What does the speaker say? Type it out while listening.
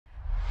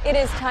It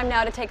is time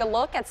now to take a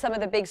look at some of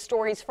the big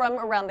stories from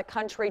around the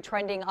country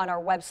trending on our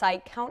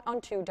website,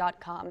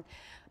 counton2.com.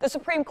 The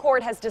Supreme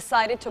Court has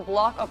decided to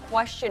block a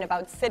question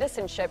about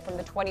citizenship from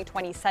the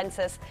 2020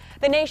 census.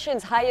 The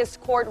nation's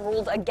highest court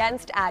ruled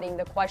against adding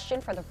the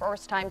question for the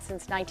first time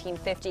since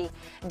 1950.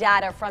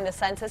 Data from the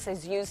census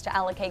is used to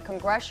allocate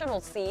congressional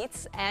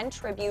seats and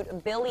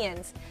tribute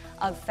billions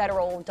of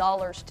federal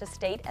dollars to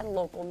state and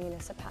local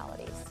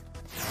municipalities.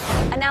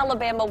 An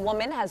Alabama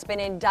woman has been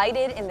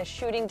indicted in the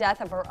shooting death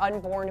of her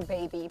unborn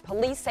baby.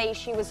 Police say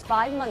she was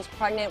 5 months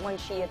pregnant when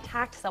she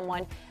attacked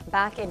someone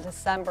back in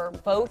December.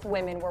 Both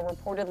women were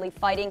reportedly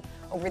fighting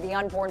over the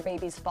unborn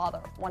baby's father.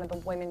 One of the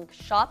women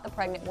shot the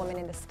pregnant woman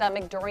in the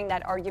stomach during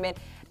that argument.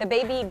 The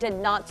baby did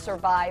not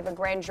survive. A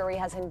grand jury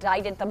has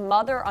indicted the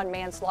mother on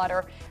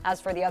manslaughter. As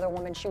for the other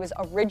woman, she was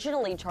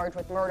originally charged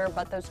with murder,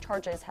 but those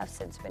charges have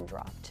since been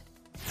dropped.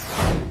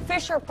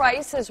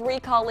 Fisher-Price is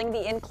recalling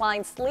the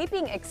incline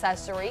sleeping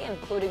accessory,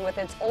 including with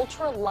its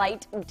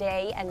ultra-light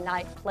day and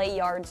night play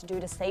yards due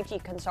to safety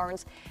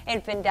concerns.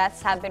 Infant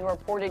deaths have been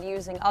reported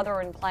using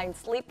other inclined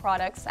sleep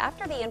products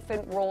after the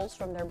infant rolls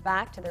from their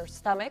back to their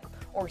stomach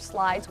or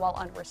slides while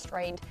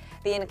unrestrained.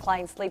 The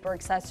incline sleeper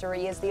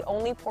accessory is the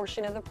only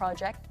portion of the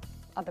product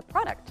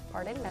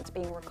that's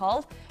being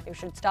recalled. You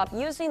should stop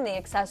using the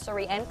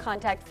accessory and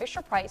contact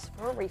Fisher-Price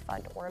for a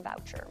refund or a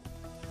voucher.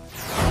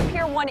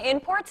 Pier 1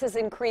 Imports is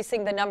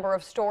increasing the number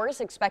of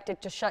stores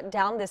expected to shut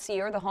down this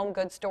year. The home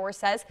goods store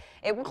says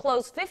it will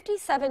close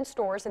 57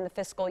 stores in the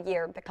fiscal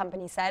year. The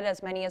company said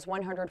as many as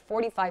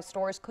 145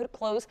 stores could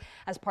close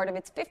as part of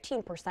its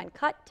 15%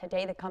 cut.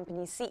 Today, the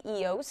company's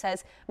CEO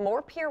says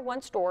more Pier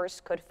 1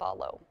 stores could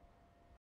follow.